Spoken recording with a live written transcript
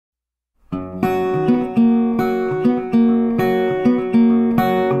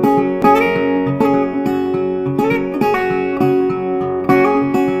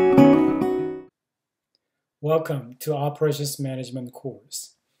Welcome to Operations Management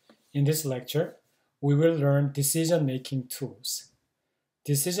course. In this lecture, we will learn decision-making tools.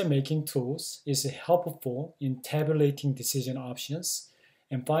 Decision-making tools is helpful in tabulating decision options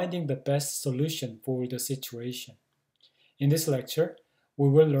and finding the best solution for the situation. In this lecture, we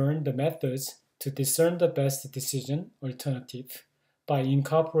will learn the methods to discern the best decision alternative by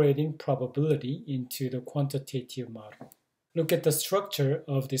incorporating probability into the quantitative model. Look at the structure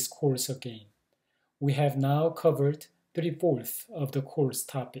of this course again. We have now covered 3/4 of the course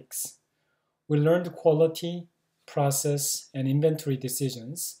topics. We learned quality, process, and inventory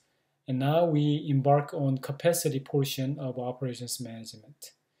decisions, and now we embark on capacity portion of operations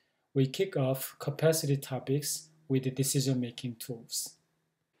management. We kick off capacity topics with the decision-making tools.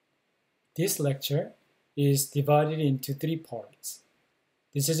 This lecture is divided into 3 parts.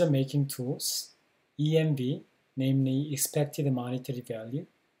 Decision-making tools, EMV, namely expected monetary value,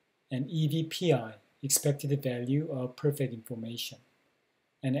 and EVPI, expected value of perfect information,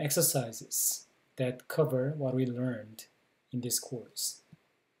 and exercises that cover what we learned in this course.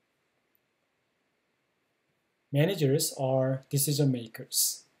 Managers are decision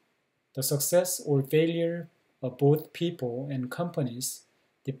makers. The success or failure of both people and companies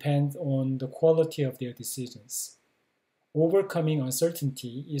depend on the quality of their decisions. Overcoming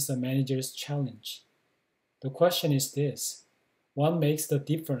uncertainty is a manager's challenge. The question is this: what makes the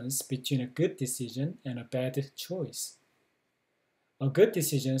difference between a good decision and a bad choice? A good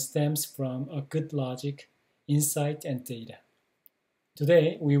decision stems from a good logic, insight, and data.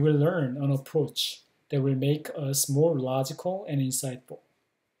 Today, we will learn an approach that will make us more logical and insightful.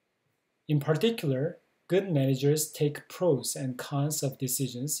 In particular, good managers take pros and cons of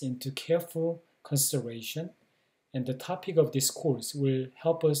decisions into careful consideration, and the topic of this course will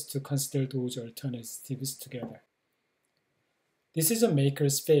help us to consider those alternatives together. Decision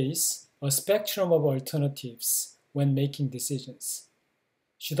makers face a spectrum of alternatives when making decisions.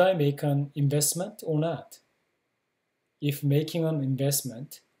 Should I make an investment or not? If making an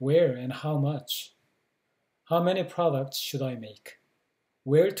investment, where and how much? How many products should I make?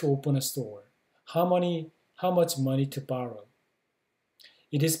 Where to open a store? How much money to borrow?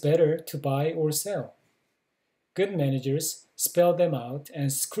 It is better to buy or sell. Good managers spell them out and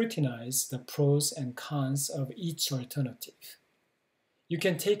scrutinize the pros and cons of each alternative. You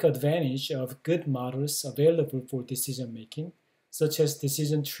can take advantage of good models available for decision making, such as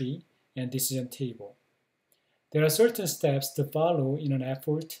decision tree and decision table. There are certain steps to follow in an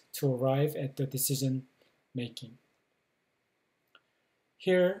effort to arrive at the decision making.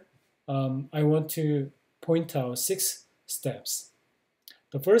 Here, I want to point out 6 steps.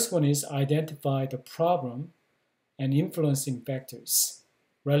 The first one is identify the problem and influencing factors,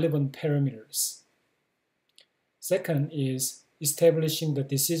 relevant parameters. Second is establishing the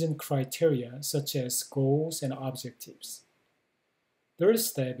decision criteria such as goals and objectives. Third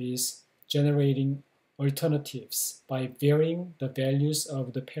step is generating alternatives by varying the values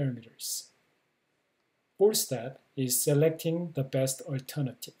of the parameters. Fourth step is selecting the best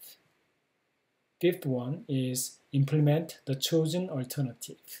alternative. Fifth one is implement the chosen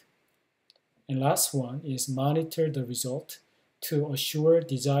alternative. And last one is monitor the result to assure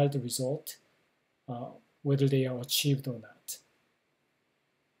desired result, whether they are achieved or not.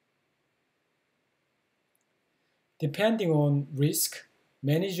 Depending on risk,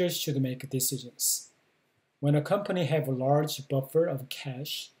 managers should make decisions. When a company has a large buffer of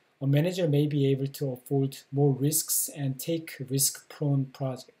cash, a manager may be able to afford more risks and take risk-prone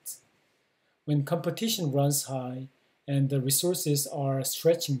projects. When competition runs high and the resources are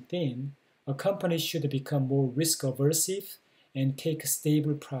stretching thin, a company should become more risk-aversive and take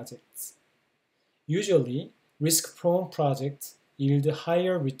stable projects. Usually, risk-prone projects yield a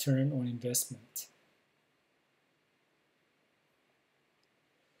higher return on investment.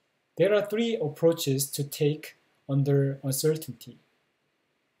 There are 3 approaches to take under uncertainty.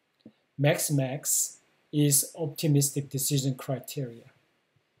 Maximax is optimistic decision criteria.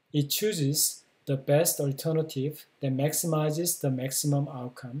 It chooses the best alternative that maximizes the maximum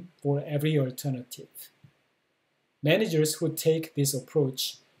outcome for every alternative. Managers who take this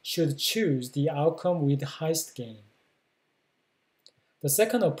approach should choose the outcome with highest gain. The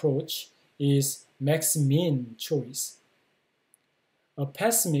second approach is Maximin choice, a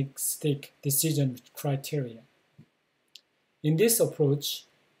pessimistic decision criteria. In this approach,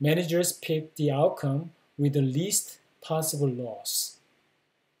 managers pick the outcome with the least possible loss.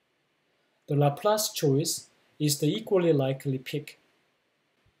 The Laplace choice is the equally likely pick.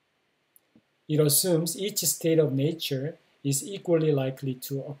 It assumes each state of nature is equally likely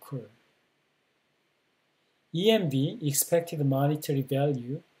to occur. EMV, expected monetary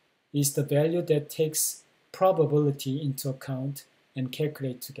value, is the value that takes probability into account and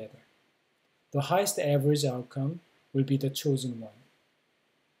calculate together. The highest average outcome will be the chosen one.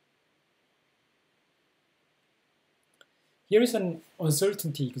 Here is an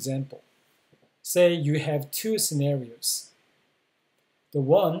uncertainty example. Say you have two scenarios. The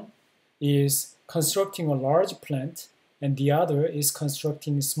one is constructing a large plant and the other is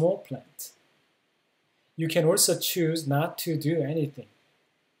constructing a small plant. You can also choose not to do anything.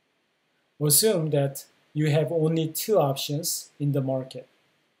 Assume that you have only two options in the market,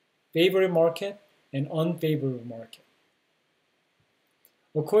 favorable market and unfavorable market.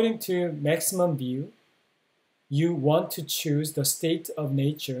 According to maximum view, you want to choose the state of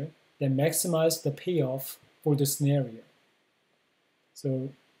nature that maximizes the payoff for the scenario. So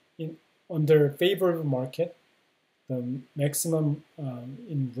under favorable market, the maximum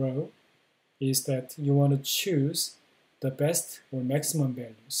in row is that you want to choose the best or maximum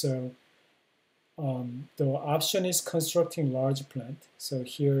value. So the option is constructing large plant. So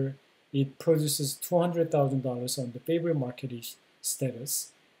here it produces $200,000 on the favorable market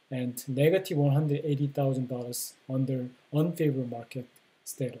status and negative $180,000 under unfavorable market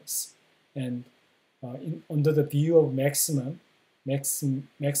status. And under the view of Maximax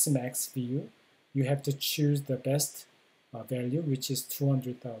view, you have to choose the best value, which is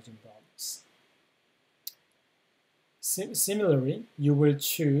 $200,000. Similarly, you will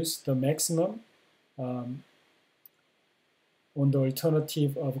choose the maximum on the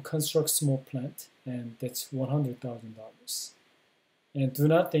alternative of construct small plant, and that's $100,000. And do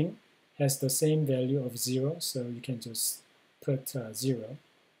nothing has the same value of 0, so you can just put 0.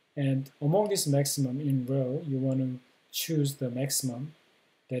 And among this maximum in row, you want to choose the maximum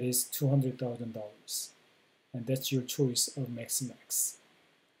that is $200,000. And that's your choice of Maximax.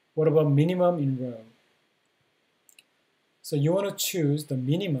 What about minimum in row? So you want to choose the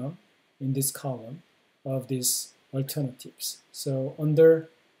minimum in this column of these alternatives. So under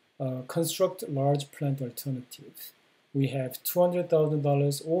construct large plant alternative, we have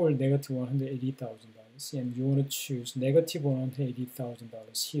 $200,000 or negative $180,000, and you want to choose negative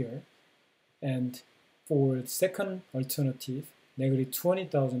 $180,000 here. And for the second alternative, negative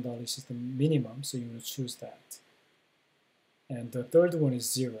 $20,000 is the minimum, so you want to choose that. And the third one is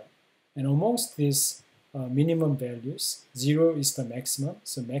 0. And amongst these minimum values, 0 is the maximum,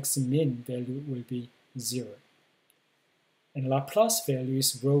 so Maximin value will be 0. And Laplace value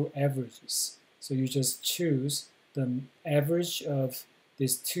is row averages. So you just choose the average of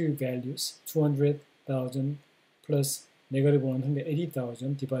these two values, 200,000 plus negative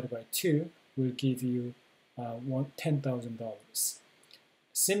 180,000 divided by 2 will give you $10,000.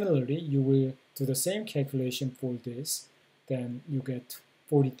 Similarly, you will do the same calculation for this, then you get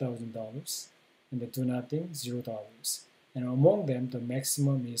 $40,000, and the do nothing, $0. And among them, the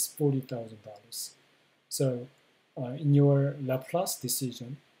maximum is $40,000. So in your Laplace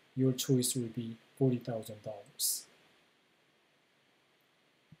decision, your choice will be $40,000.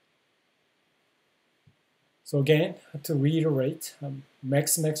 So again, to reiterate,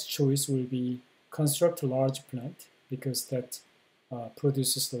 Maximax choice will be construct a large plant because that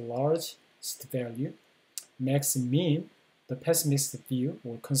produces the largest value. Maximin, the pessimistic view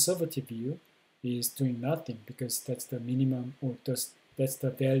or conservative view, is doing nothing because that's the minimum or that's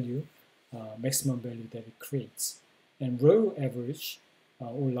the value, maximum value that it creates. And row average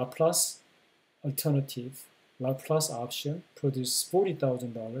or Laplace alternative, Laplace option produces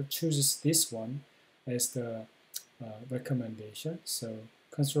 $40,000, chooses this one as the recommendation. So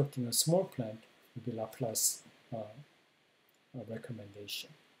constructing a small plant would be Laplace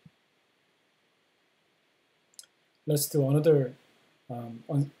recommendation. Let's do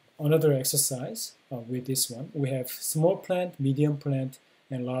another exercise with this one. We have small plant, medium plant,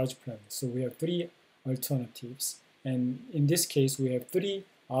 and large plant. So we have three alternatives. And in this case, we have three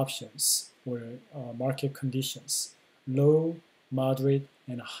options or market conditions: low, moderate,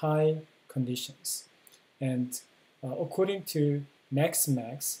 and high conditions. And according to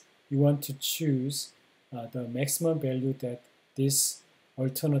Maximax, you want to choose the maximum value that this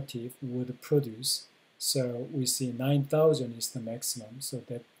alternative would produce. So we see 9,000 is the maximum, so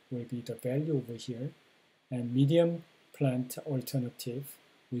that will be the value over here. And medium plant alternative,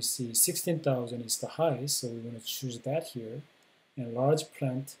 we see 16,000 is the highest, so we want to choose that here. And large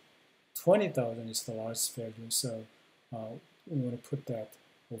plant, 20,000 is the largest value, so we want to put that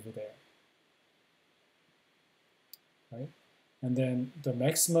over there. Right? And then the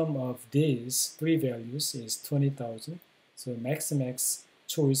maximum of these three values is 20,000, so Maximax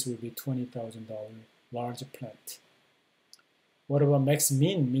choice will be $20,000 large plant. What about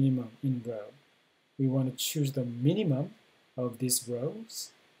Maximin minimum in row? We want to choose the minimum of these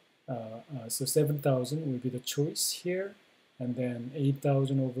rows, So 7,000 will be the choice here, and then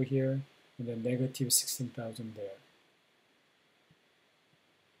 8,000 over here, and then negative 16,000 there.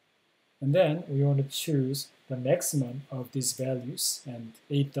 And then we want to choose the maximum of these values, and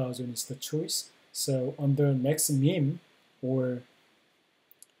 8,000 is the choice. So under Maximin or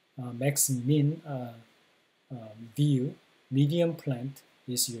Maximin view, median plant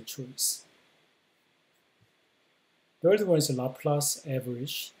is your choice. Third one is Laplace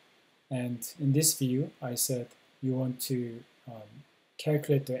average. And in this view, I said you want to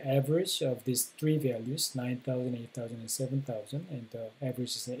calculate the average of these three values, 9,000, 8,000, and 7,000. And the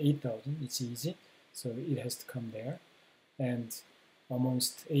average is 8,000. It's easy. So it has to come there. And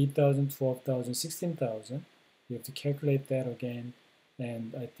amongst 8,000, 12,000, 16,000, you have to calculate that again.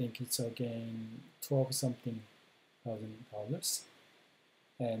 And I think it's again 12 something thousand dollars.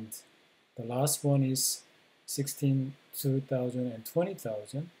 And the last one is 16, 2,000, and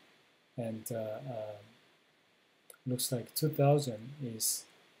 20,000. And looks like 2,000 is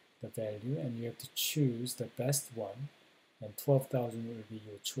the value, and you have to choose the best one, and 12,000 will be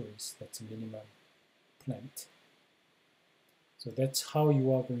your choice. That's a minimum plant. So that's how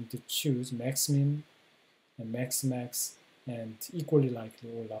you are going to choose Maximin and Maximax and equally likely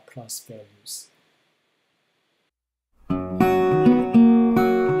all Laplace values.